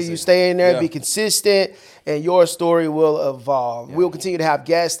 make sure you stay in there, be consistent, and your story will evolve. We'll continue to have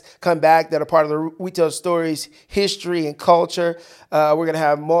guests come back that are part of the We Tell Stories history and culture. We're going to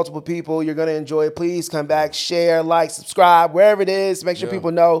have multiple people. You're going to enjoy it. Please come back, share, like, subscribe, wherever it is. Make sure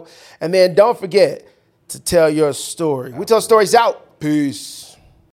people know. And then don't forget to tell your story. We Tell Stories out. Peace.